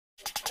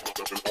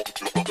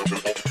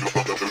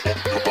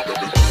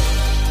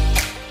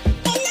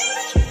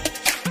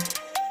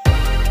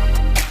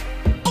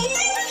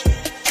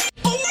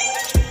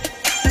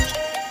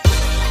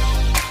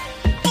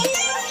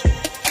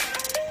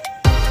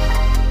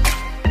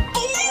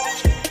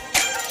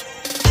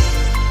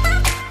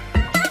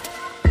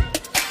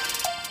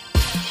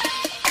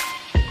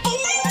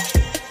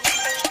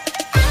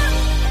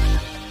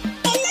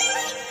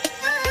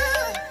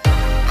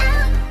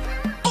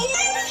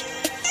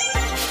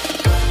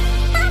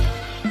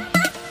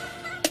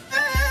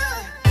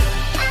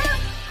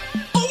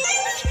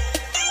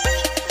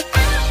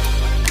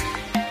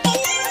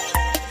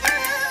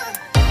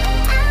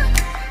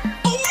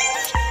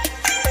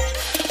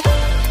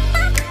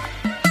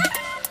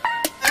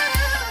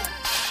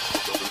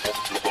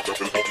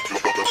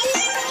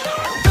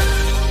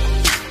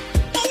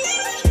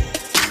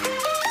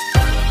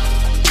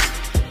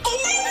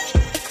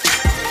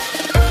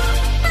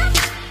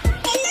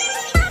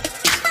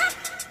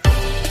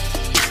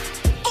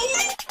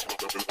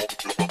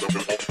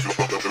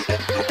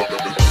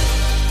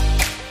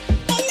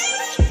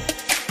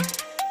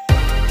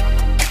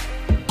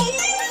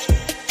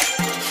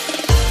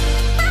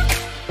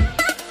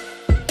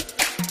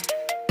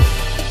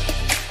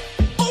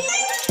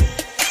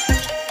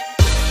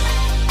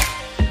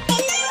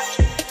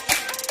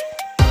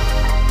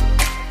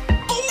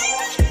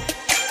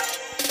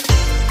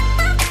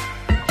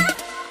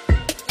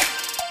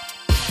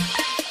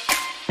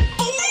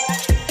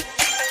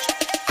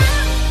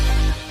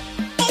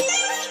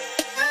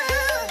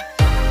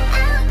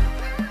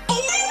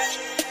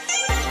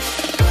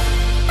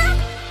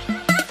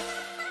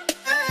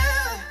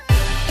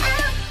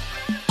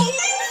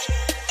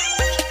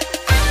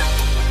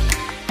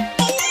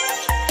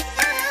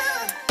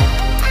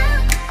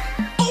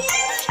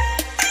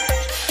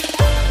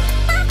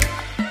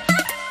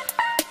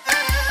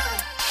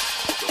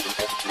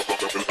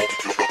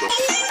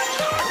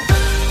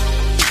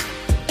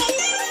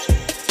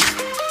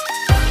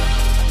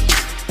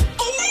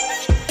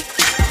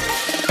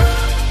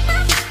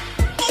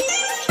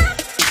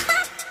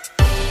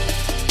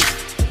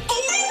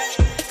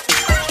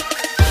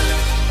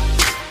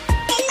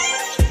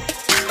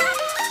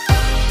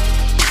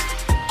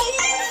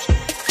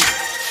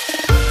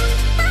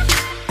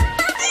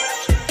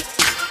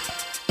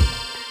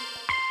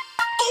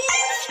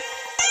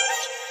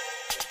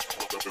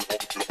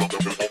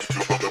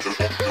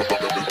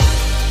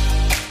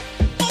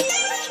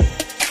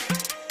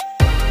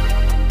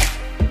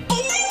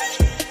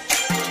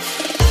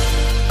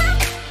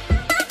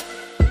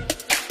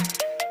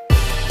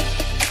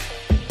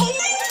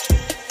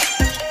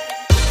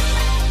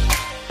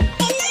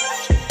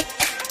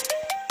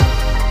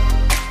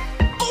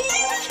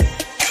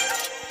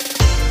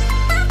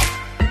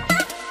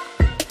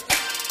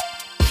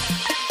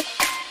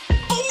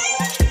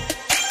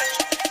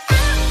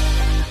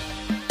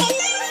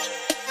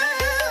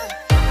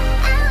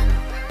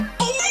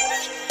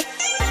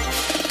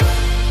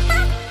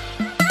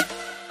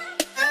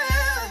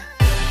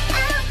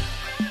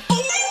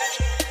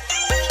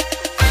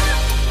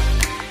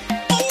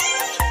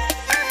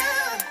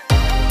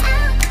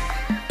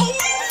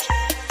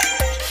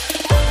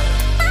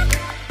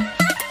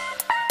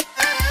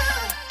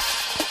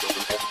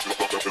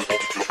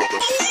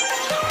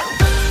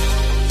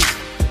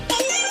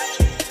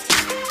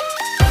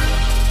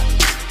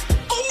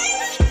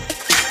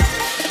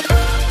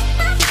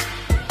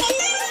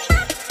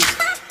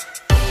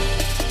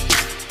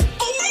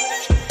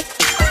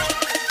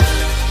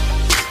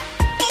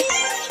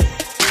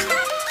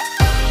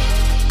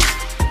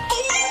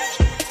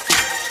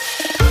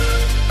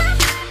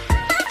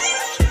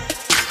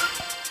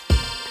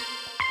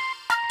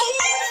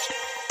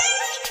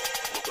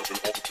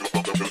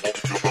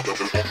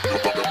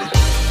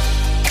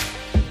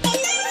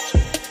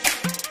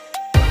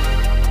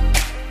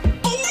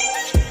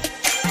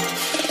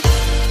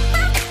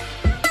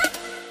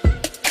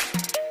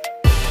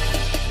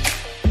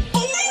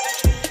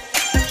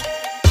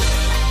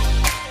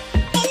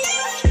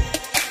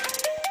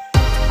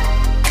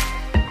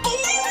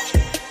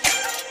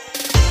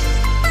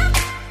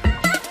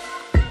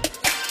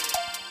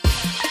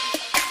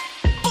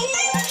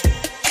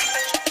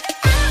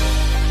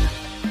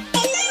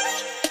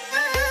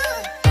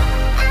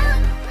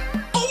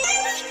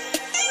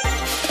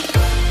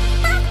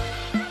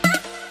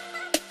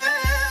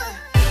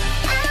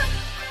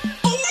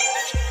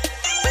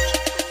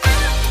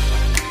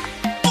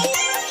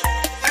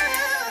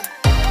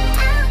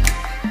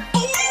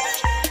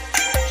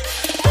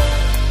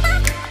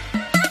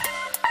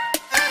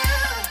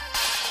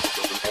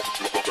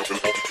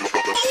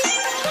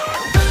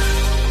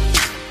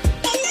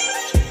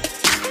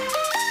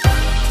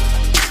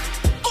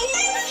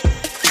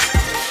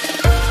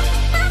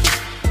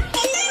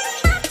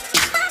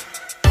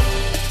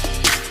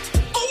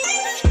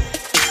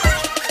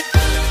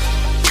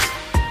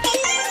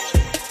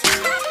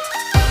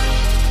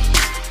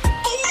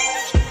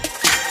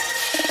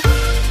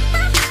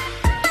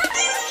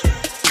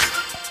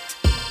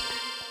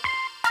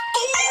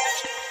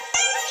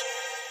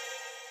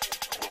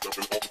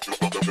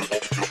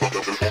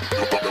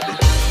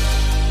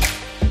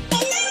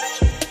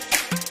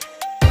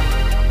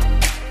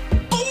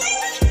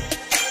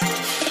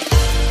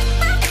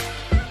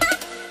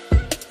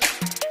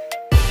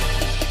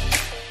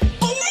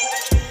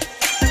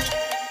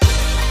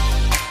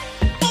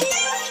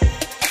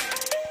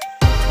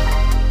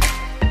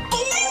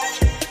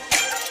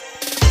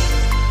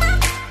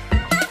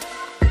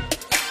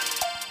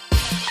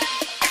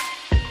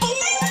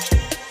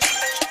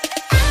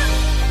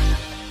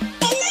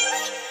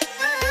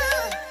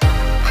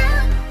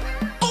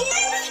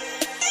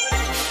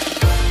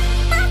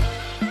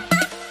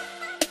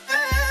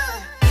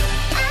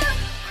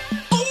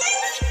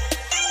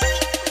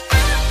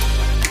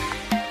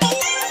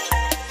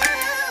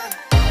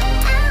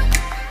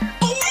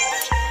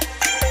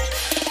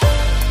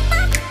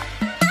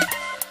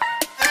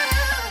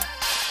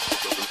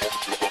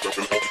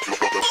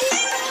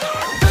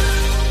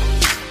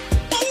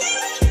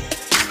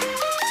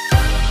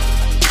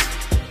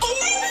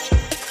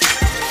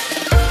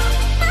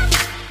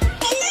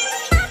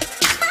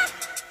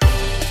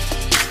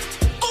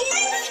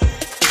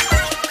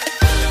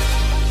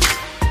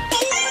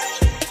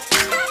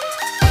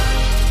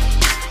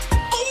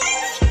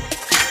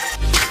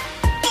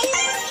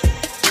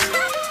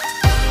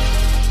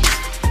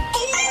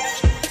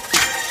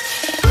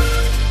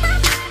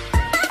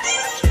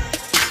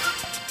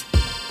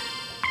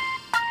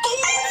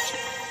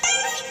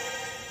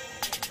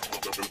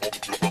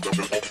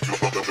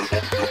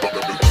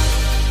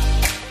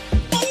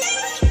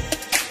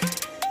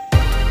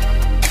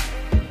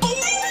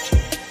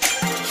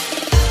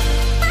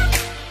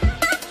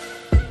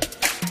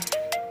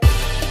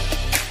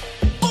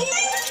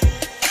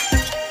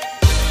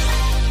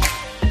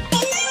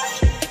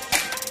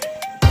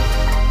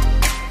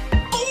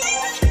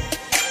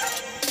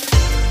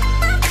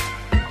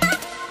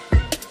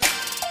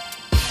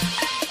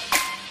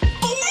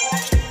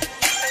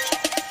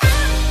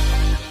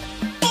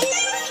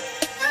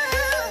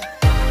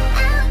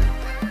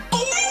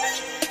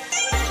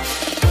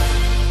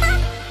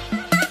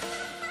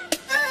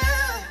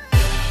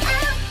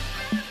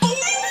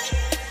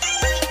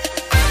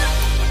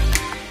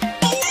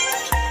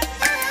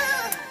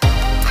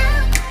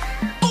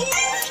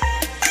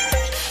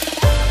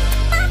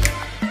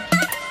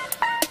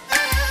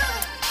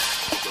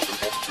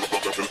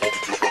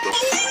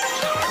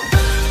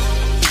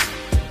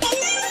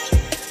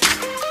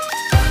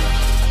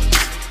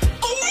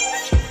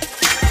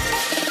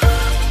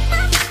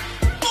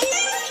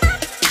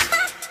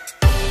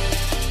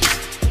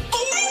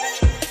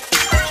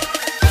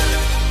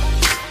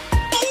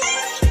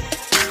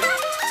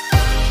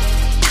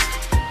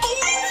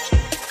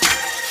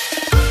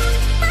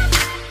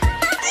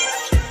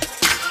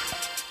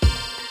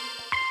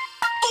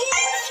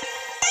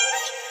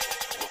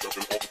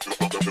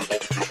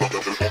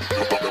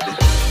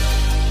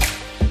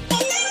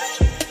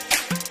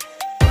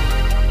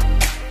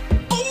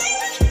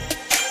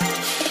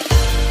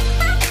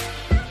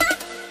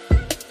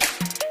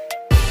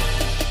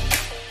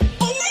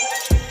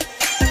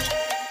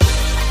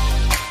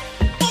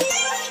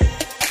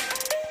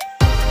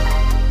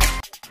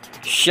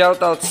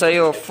Shoutout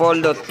sa'yo,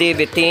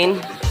 Foldo.TV Teen.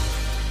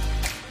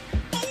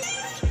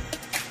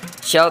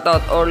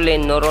 Shoutout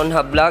Orlin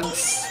Noronha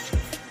Vlogs.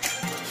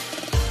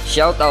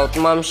 Shoutout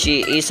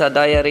Mamshi Isa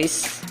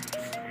Diaries.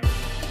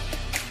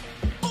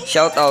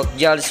 Shoutout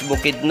Jals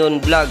Bukidnon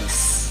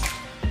Vlogs.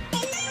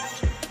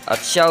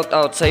 At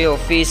shoutout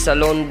sa'yo, Fee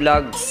Salon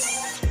Vlogs.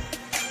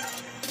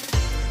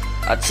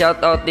 At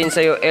shoutout din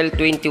sa'yo,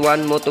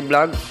 L21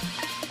 Motovlog.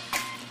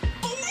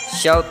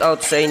 Shoutout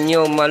sa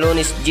inyo,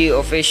 Malonis G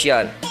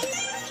Official.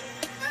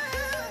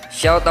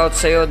 Shoutout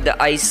sa'yo, The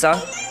Aisa.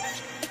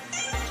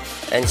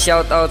 And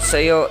shoutout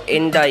sa'yo,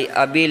 Inday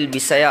Abil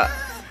Bisaya.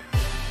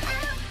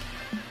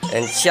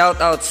 And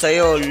shoutout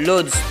sa'yo,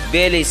 Lods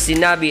Belly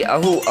Sinabi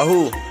Ahu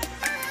Ahu.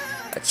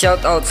 At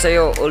shoutout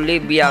sa'yo,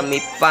 Olivia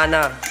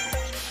Mipana.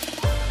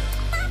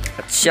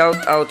 At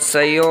shoutout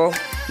sa'yo,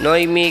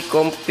 Noemi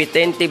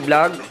Competente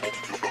Vlog.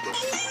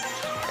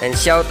 And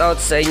shoutout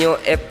sa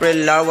inyo,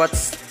 April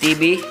Lawats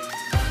TV.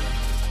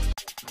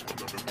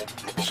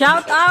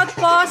 Shoutout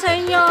po sa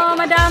inyo,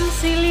 Madam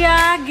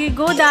Celia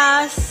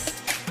Gigodas.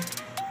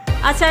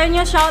 At sa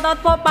inyo, shoutout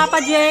po,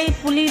 Papa J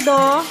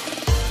Pulido.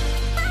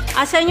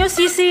 At sa inyo,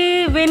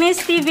 Sisi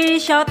Venice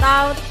TV,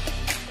 shoutout.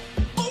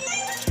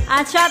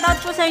 At shoutout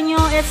po sa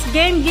inyo, It's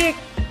Game Geek.